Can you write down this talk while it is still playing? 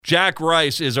Jack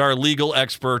Rice is our legal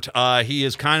expert. He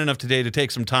is kind enough today to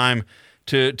take some time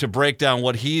to break down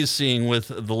what he's seeing with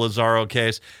the Lazzaro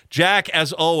case. Jack,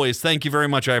 as always, thank you very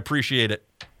much. I appreciate it.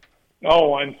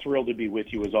 Oh, I'm thrilled to be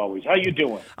with you as always. How you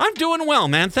doing? I'm doing well,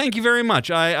 man. Thank you very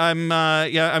much. I'm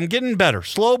getting better,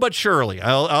 slow but surely.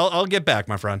 I'll get back,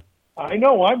 my friend. I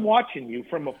know. I'm watching you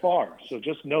from afar, so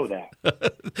just know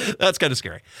that. That's kind of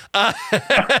scary. Not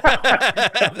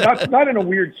in a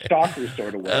weird stalker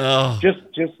sort of way.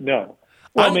 Just know.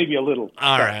 Well, maybe a little.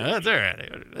 All right, that's all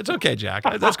right. It's okay, Jack.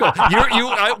 That's cool.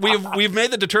 We've made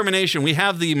the determination. We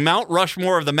have the Mount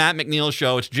Rushmore of the Matt McNeil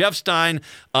Show. It's Jeff Stein,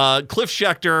 Cliff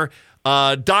Schechter,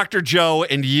 Dr. Joe,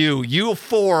 and you. You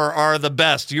four are the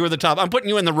best. You are the top. I'm putting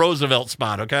you in the Roosevelt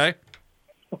spot. Okay.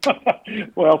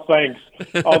 Well, thanks.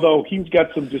 Although he's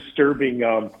got some disturbing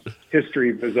history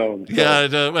of his own. So. Yeah,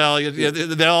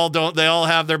 they all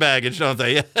have their baggage, don't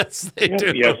they? Yes, they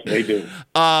do. Yes, they do.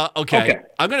 Okay.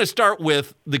 I'm going to start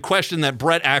with the question that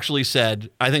Brett actually said.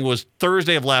 I think it was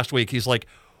Thursday of last week. He's like,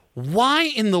 "Why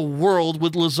in the world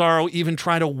would Lazzaro even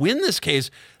try to win this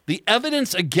case? The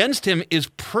evidence against him is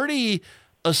pretty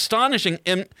astonishing."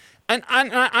 And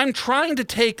I'm trying to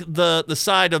take the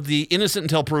side of the innocent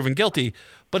until proven guilty.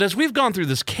 But as we've gone through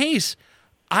this case,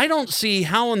 I don't see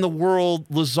how in the world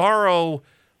Lazzaro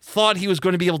thought he was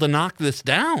going to be able to knock this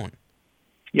down.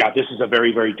 Yeah, this is a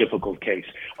very, very difficult case.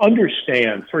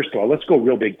 Understand, first of all, let's go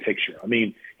real big picture. I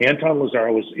mean, Anton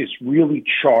Lazzaro is really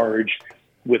charged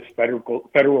with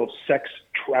federal sex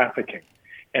trafficking.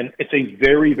 And it's a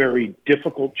very, very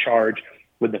difficult charge.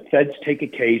 When the feds take a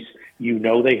case, you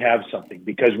know they have something.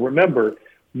 Because remember,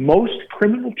 most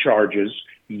criminal charges,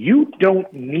 you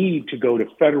don't need to go to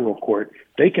federal court.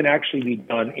 They can actually be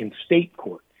done in state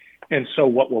court. And so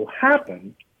what will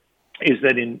happen is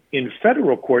that in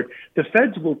federal court, the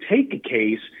feds will take a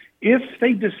case if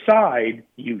they decide,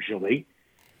 usually,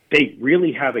 they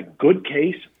really have a good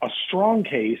case, a strong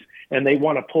case, and they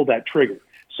want to pull that trigger.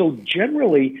 So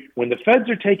generally, when the feds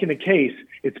are taking a case,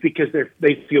 it's because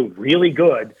they feel really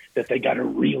good that they got a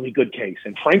really good case.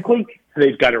 And frankly,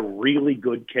 they've got a really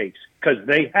good case because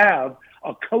they have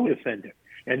a co-defendant.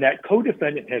 And that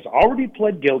co-defendant has already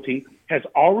pled guilty, has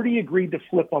already agreed to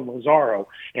flip on Lazzaro,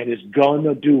 and is going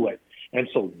to do it. And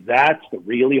so that's the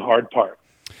really hard part.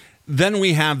 Then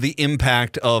we have the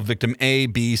impact of victim A,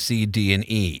 B, C, D, and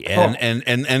E,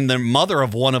 and the mother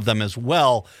of one of them as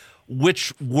well,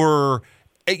 which were,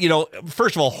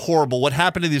 first of all, horrible. What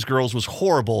happened to these girls was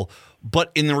horrible.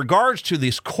 But in regards to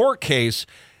this court case,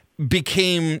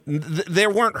 there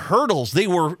weren't hurdles. They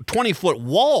were 20-foot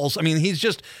walls. I mean,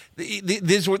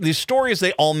 these stories,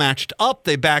 they all matched up.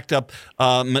 They backed up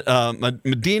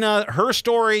Medina, her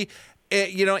story.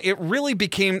 It really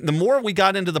became, the more we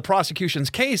got into the prosecution's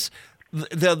case,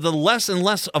 the less and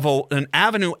less of an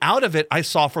avenue out of it I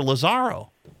saw for Lazzaro.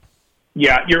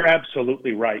 Yeah, you're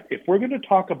absolutely right. If we're going to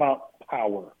talk about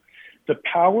power, the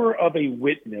power of a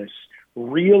witness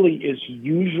really is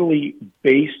usually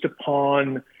based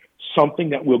upon something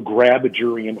that will grab a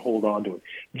jury and hold on to it.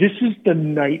 This is the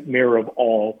nightmare of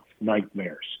all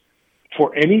nightmares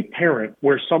for any parent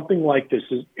where something like this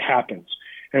happens.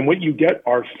 And what you get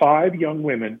are 5 young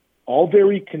women, all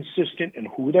very consistent in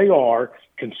who they are,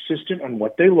 consistent on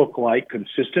what they look like,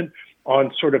 consistent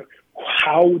on sort of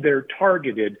how they're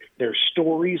targeted. Their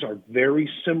stories are very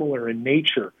similar in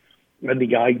nature. And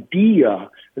the idea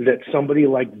that somebody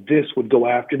like this would go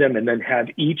after them and then have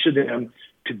each of them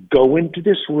to go into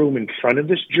this room in front of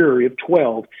this jury of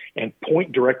 12 and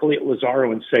point directly at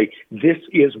Lazzaro and say, this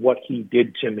is what he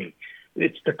did to me.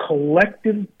 It's the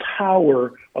collective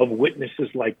power of witnesses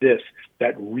like this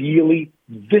that really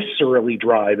viscerally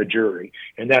drive a jury.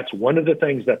 And that's one of the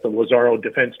things that the Lazzaro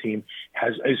defense team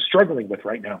is struggling with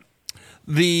right now.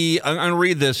 I'm going to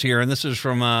read this here, and this is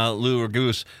from Lou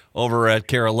Goose over at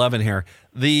KARE 11 here.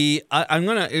 It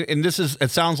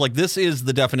sounds like this is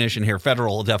the definition here,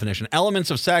 federal definition. Elements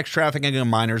of sex trafficking of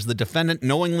minors, the defendant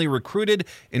knowingly recruited,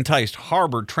 enticed,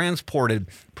 harbored, transported,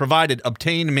 provided,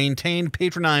 obtained, maintained,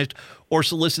 patronized, or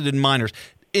solicited minors.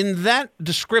 In that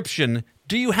description,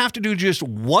 do you have to do just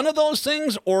one of those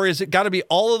things, or is it got to be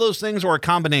all of those things, or a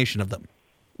combination of them?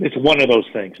 It's one of those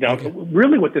things. Now,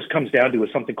 really what this comes down to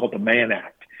is something called the Mann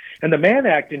Act. And the Mann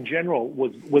Act in general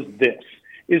was this,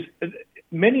 is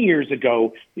many years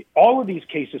ago, all of these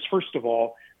cases, first of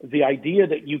all, the idea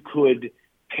that you could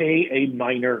pay a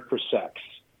minor for sex,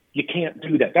 you can't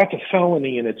do that. That's a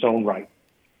felony in its own right.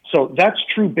 So that's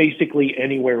true basically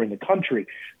anywhere in the country.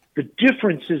 The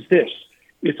difference is this.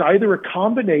 It's either a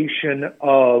combination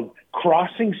of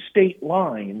crossing state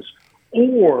lines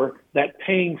or that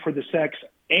paying for the sex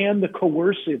and the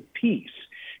coercive piece.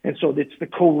 And so it's the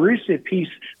coercive piece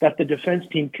that the defense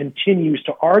team continues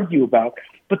to argue about.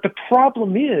 But the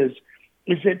problem is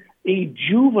that a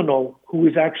juvenile who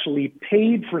is actually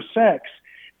paid for sex,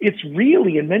 it's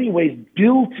really in many ways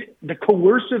the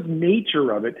coercive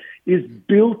nature of it is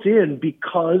built in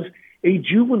because a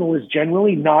juvenile is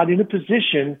generally not in a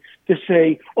position to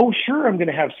say, oh, sure, I'm going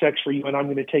to have sex for you and I'm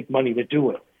going to take money to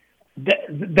do it.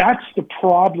 That's the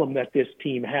problem that this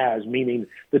team has, meaning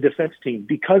the defense team,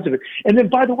 because of it. And then,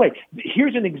 by the way,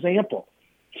 here's an example.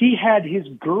 He had his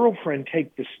girlfriend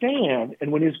take the stand,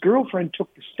 and when his girlfriend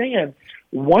took the stand,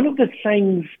 one of the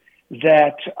things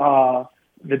that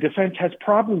the defense has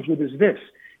problems with is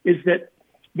that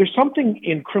there's something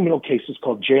in criminal cases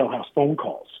called jailhouse phone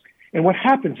calls. And what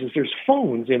happens is there's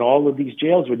phones in all of these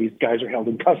jails where these guys are held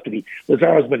in custody.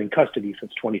 Lazzaro's been in custody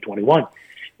since 2021.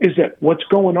 Is that what's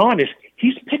going on is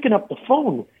he's picking up the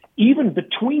phone even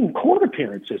between court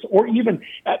appearances or even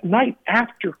at night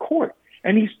after court.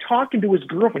 And he's talking to his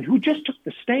girlfriend, who just took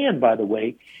the stand, by the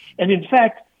way. And in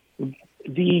fact,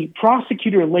 the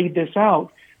prosecutor laid this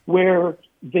out where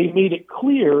they made it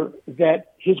clear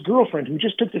that his girlfriend, who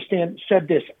just took the stand, said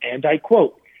this, and I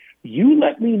quote, "You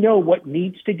let me know what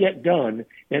needs to get done,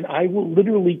 and I will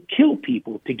literally kill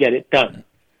people to get it done."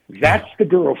 That's the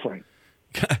girlfriend.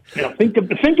 Think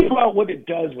about what it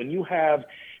does when you have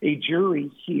a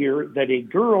jury here that a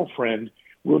girlfriend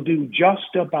will do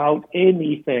just about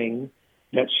anything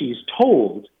that she's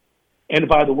told. And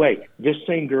by the way, this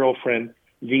same girlfriend,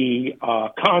 the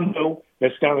condo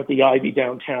that's down at the Ivy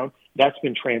downtown, that's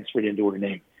been transferred into her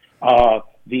name.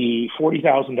 The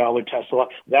 $40,000 Tesla,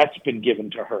 that's been given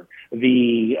to her.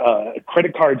 The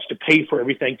credit cards to pay for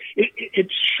everything,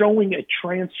 it's showing a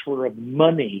transfer of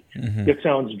money that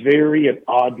sounds very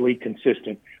oddly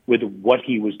consistent with what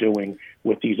he was doing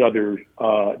with these other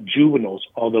juveniles,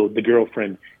 although the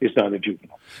girlfriend is not a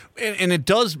juvenile. And it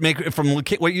does make, from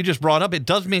what you just brought up, it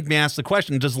does make me ask the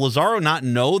question, does Lazzaro not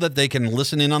know that they can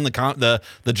listen in on the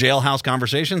jailhouse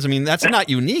conversations? I mean, that's not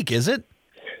unique, is it?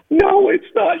 No, it's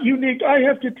not unique. I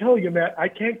have to tell you, Matt, I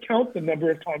can't count the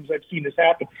number of times I've seen this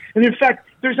happen. And in fact,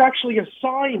 there's actually a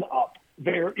sign up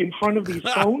there in front of these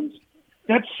phones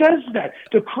that says that.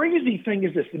 The crazy thing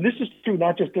is this, and this is true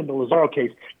not just in the Lazzaro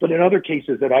case, but in other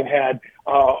cases that I've had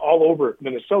all over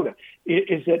Minnesota,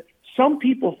 is that some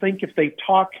people think if they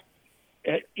talk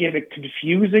in a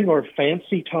confusing or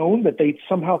fancy tone, that they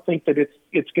somehow think that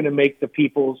it's going to make the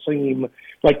people seem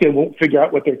like they won't figure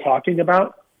out what they're talking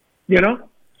about, you know?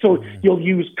 So you'll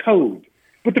use code.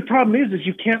 But the problem is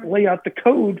you can't lay out the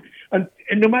code, and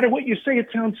no matter what you say, it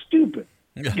sounds stupid.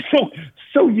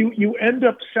 So you end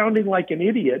up sounding like an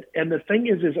idiot, and the thing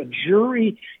is a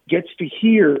jury gets to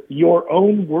hear your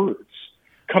own words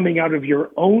coming out of your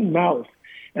own mouth.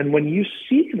 And when you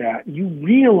see that, you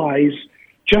realize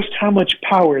just how much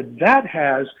power that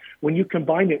has when you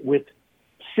combine it with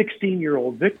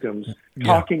 16-year-old victims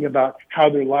talking about how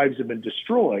their lives have been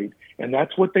destroyed. And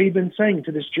that's what they've been saying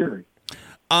to this jury.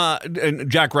 And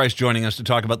Jack Rice joining us to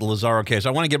talk about the Lazzaro case. I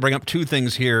want to bring up two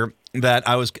things here that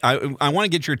I want to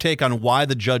get your take on why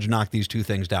the judge knocked these two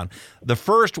things down. The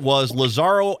first was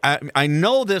Lazzaro. I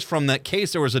know this from that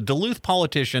case. There was a Duluth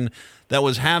politician that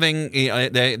was having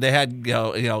they had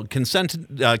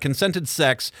consented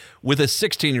sex with a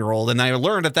 16-year-old, and I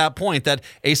learned at that point that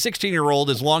a 16-year-old,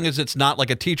 as long as it's not like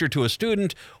a teacher to a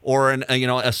student or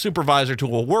a supervisor to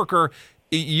a worker,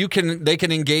 they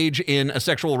can engage in a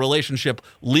sexual relationship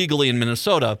legally in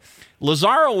Minnesota.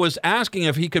 Lazzaro was asking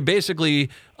if he could basically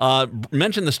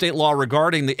mention the state law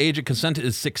regarding the age of consent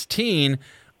is 16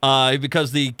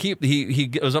 because he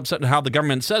was upset at how the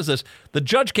government says this. The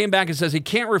judge came back and says he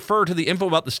can't refer to the info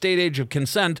about the state age of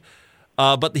consent,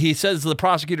 but he says the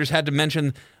prosecutors had to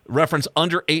mention reference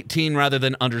under 18 rather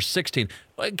than under 16.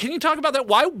 Can you talk about that?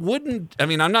 Why wouldn't,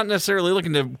 I'm not necessarily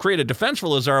looking to create a defense for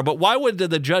Lazzaro, but why would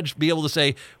the judge be able to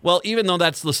say, well, even though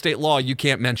that's the state law, you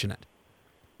can't mention it?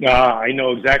 I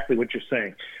know exactly what you're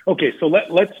saying. Okay, so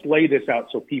let's lay this out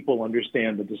so people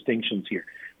understand the distinctions here.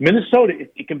 Minnesota,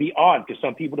 it can be odd because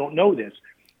some people don't know this.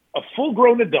 A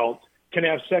full-grown adult can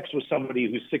have sex with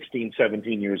somebody who's 16,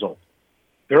 17 years old.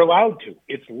 They're allowed to.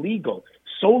 It's legal.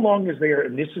 So long as they are,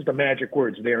 and this is the magic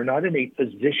words, they are not in a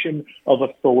position of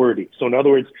authority. So in other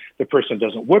words, the person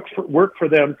doesn't work for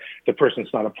them, the person's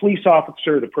not a police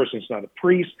officer, the person's not a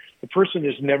priest, the person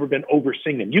has never been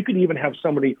overseeing them. You could even have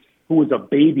somebody who is a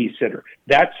babysitter.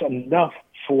 That's enough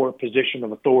for position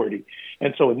of authority.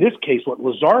 And so in this case, what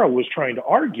Lazzaro was trying to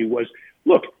argue was,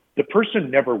 look, the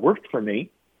person never worked for me.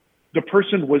 The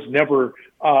person was never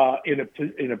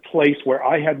in a place where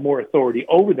I had more authority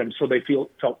over them, so they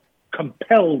felt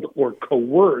compelled or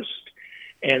coerced.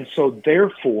 And so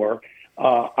therefore,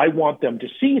 I want them to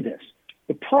see this.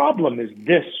 The problem is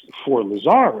this for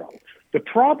Lazzaro. The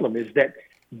problem is that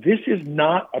this is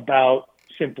not about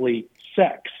simply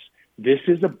sex. This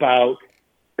is about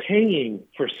paying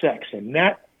for sex, and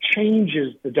that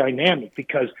changes the dynamic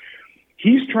because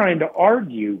he's trying to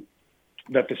argue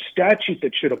that the statute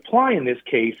that should apply in this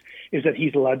case is that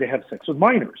he's allowed to have sex with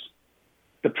minors.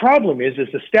 The problem is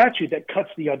the statute that cuts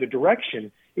the other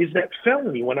direction is that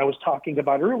felony when I was talking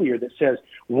about earlier that says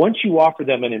once you offer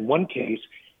them, and in one case,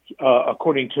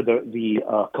 according to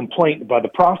the complaint by the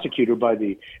prosecutor, by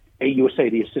the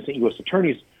AUSA, the assistant U.S.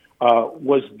 attorneys,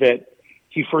 was that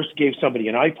he first gave somebody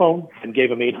an iPhone and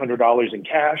gave him $800 in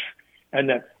cash, and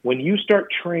that when you start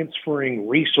transferring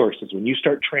resources, when you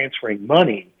start transferring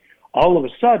money, all of a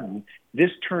sudden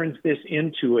this turns this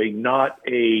into not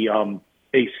a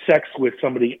sex with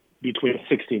somebody between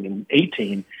 16 and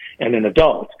 18 and an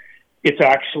adult. It's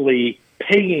actually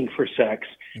paying for sex,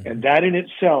 and that in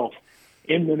itself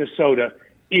in Minnesota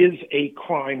is a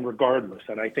crime regardless.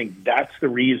 And I think that's the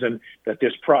reason that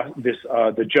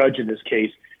the judge in this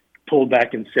case pulled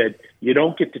back and said, you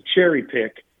don't get to cherry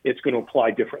pick, it's going to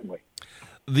apply differently.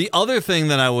 The other thing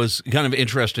that I was kind of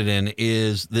interested in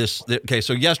is this. Okay,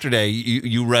 so yesterday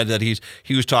you read that he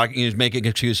was making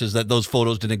excuses that those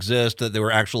photos didn't exist, that they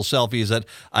were actual selfies, that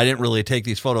I didn't really take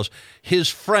these photos. His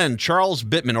friend, Charles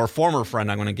Bittman, or former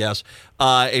friend, I'm going to guess,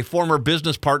 a former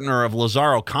business partner of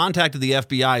Lazzaro, contacted the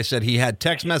FBI, said he had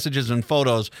text messages and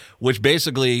photos, which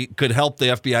basically could help the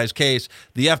FBI's case.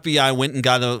 The FBI went and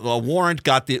got a warrant,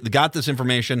 got this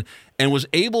information, and was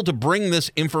able to bring this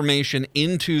information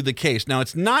into the case. Now,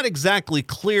 it's not exactly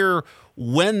clear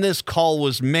when this call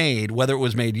was made, whether it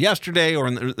was made yesterday or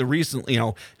in the recent,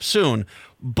 soon.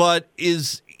 But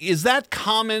is that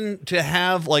common to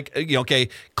have, okay,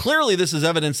 clearly this is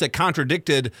evidence that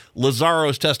contradicted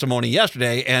Lazzaro's testimony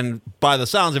yesterday, and by the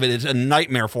sounds of it, it's a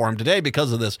nightmare for him today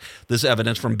because of this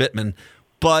evidence from Bittman.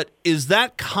 But is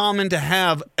that common to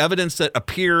have evidence that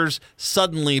appears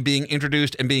suddenly being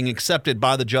introduced and being accepted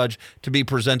by the judge to be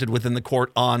presented within the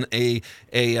court on the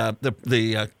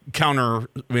counter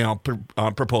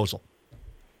proposal?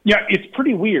 Yeah, it's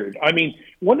pretty weird. I mean,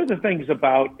 one of the things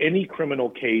about any criminal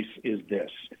case is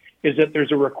that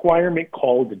there's a requirement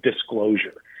called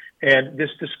disclosure. And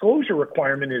this disclosure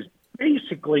requirement is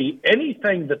basically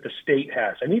anything that the state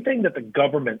has, anything that the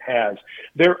government has,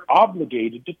 they're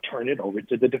obligated to turn it over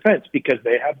to the defense because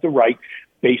they have the right,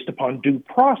 based upon due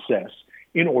process,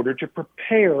 in order to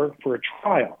prepare for a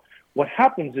trial. What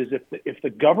happens is if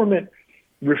the government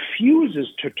refuses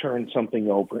to turn something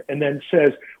over and then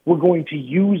says, we're going to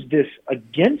use this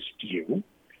against you,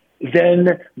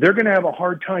 then they're going to have a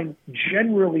hard time,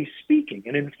 generally speaking.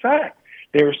 And in fact,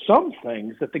 there are some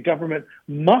things that the government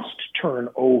must turn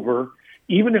over,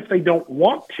 even if they don't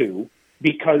want to,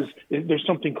 because there's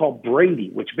something called Brady,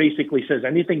 which basically says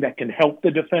anything that can help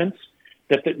the defense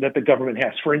that the government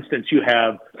has. For instance, you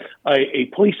have a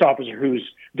police officer who's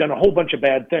done a whole bunch of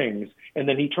bad things, and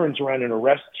then he turns around and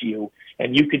arrests you,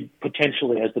 and you could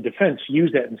potentially, as the defense,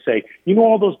 use that and say,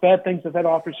 all those bad things that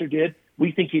officer did?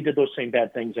 We think he did those same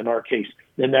bad things in our case,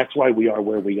 and that's why we are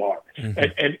where we are.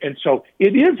 Mm-hmm. And so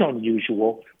it is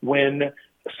unusual when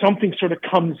something sort of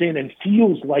comes in and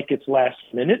feels like it's last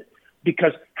minute,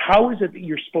 because how is it that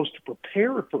you're supposed to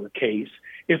prepare for a case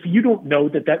if you don't know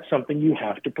that that's something you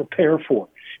have to prepare for?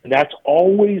 And that's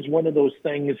always one of those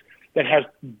things that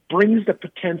brings the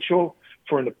potential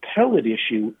for an appellate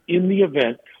issue in the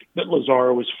event that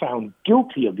Lazzaro was found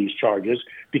guilty of these charges,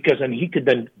 because then he could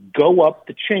then go up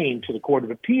the chain to the Court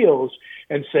of Appeals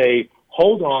and say,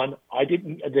 hold on,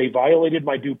 they violated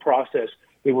my due process.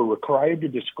 They were required to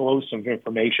disclose some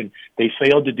information. They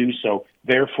failed to do so.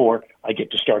 Therefore, I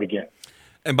get to start again.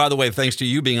 And by the way, thanks to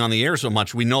you being on the air so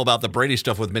much, we know about the Brady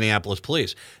stuff with Minneapolis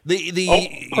police.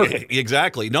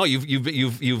 Exactly. No,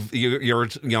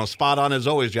 you're spot on as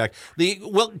always, Jack.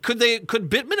 Could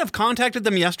Bittman have contacted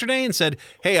them yesterday and said,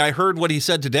 "Hey, I heard what he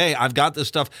said today. I've got this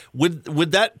stuff."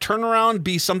 Would that turnaround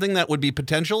be something that would be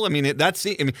potential? I mean,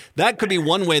 that could be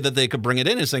one way that they could bring it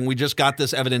in, is saying we just got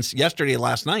this evidence yesterday,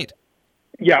 last night.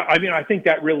 Yeah, I mean, I think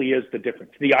that really is the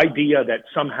difference. The idea that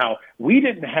somehow we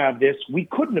didn't have this, we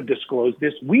couldn't have disclosed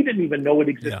this, we didn't even know it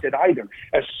existed either.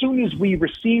 As soon as we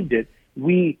received it,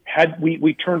 we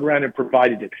turned around and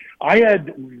provided it. I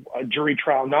had a jury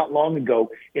trial not long ago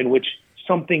in which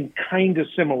something kind of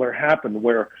similar happened,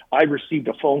 where I received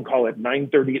a phone call at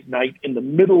 9:30 at night in the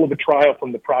middle of a trial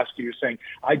from the prosecutor saying,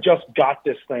 I just got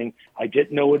this thing, I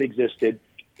didn't know it existed,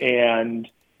 and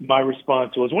my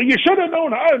response was, well, you should have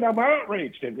known. I'm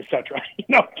outraged, and et cetera.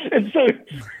 And so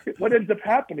what ends up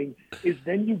happening is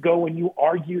then you go and you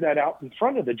argue that out in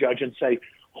front of the judge and say,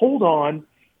 hold on,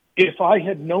 if I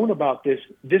had known about this,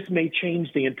 this may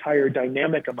change the entire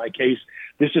dynamic of my case.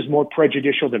 This is more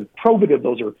prejudicial than probative.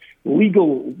 Those are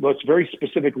legal, that's very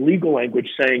specific legal language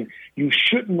saying you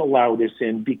shouldn't allow this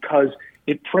in because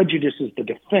it prejudices the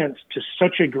defense to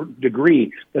such a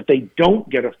degree that they don't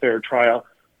get a fair trial.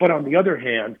 But on the other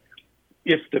hand,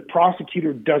 if the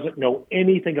prosecutor doesn't know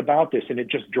anything about this and it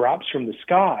just drops from the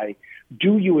sky,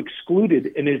 do you exclude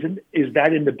it? And is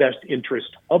that in the best interest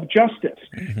of justice?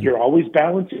 Mm-hmm. You're always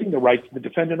balancing the rights of the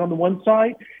defendant on the one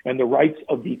side and the rights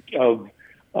of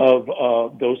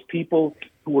those people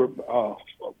who are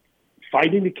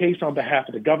fighting the case on behalf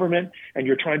of the government, and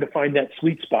you're trying to find that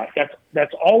sweet spot.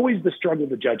 That's always the struggle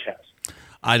the judge has.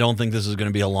 I don't think this is going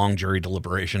to be a long jury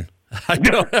deliberation. I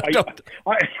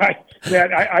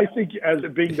think, as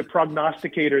being the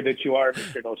prognosticator that you are,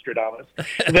 Mr. Nostradamus,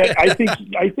 that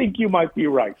I think you might be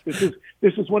right. This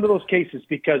is one of those cases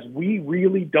because we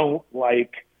really don't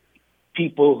like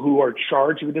people who are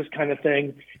charged with this kind of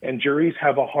thing, and juries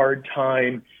have a hard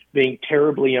time being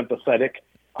terribly empathetic.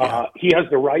 He has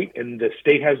the right, and the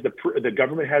state has the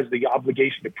government has the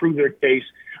obligation to prove their case,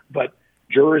 but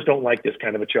jurors don't like this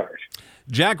kind of a charge.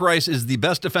 Jack Rice is the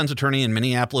best defense attorney in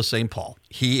Minneapolis, St. Paul.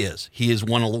 He is. He has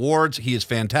won awards. He is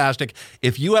fantastic.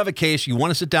 If you have a case, you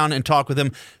want to sit down and talk with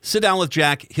him, sit down with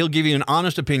Jack. He'll give you an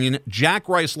honest opinion.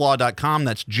 JackRiceLaw.com.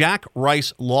 That's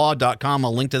JackRiceLaw.com.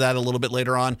 I'll link to that a little bit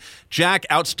later on. Jack,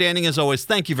 outstanding as always.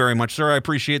 Thank you very much, sir. I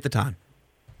appreciate the time.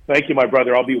 Thank you, my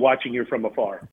brother. I'll be watching you from afar.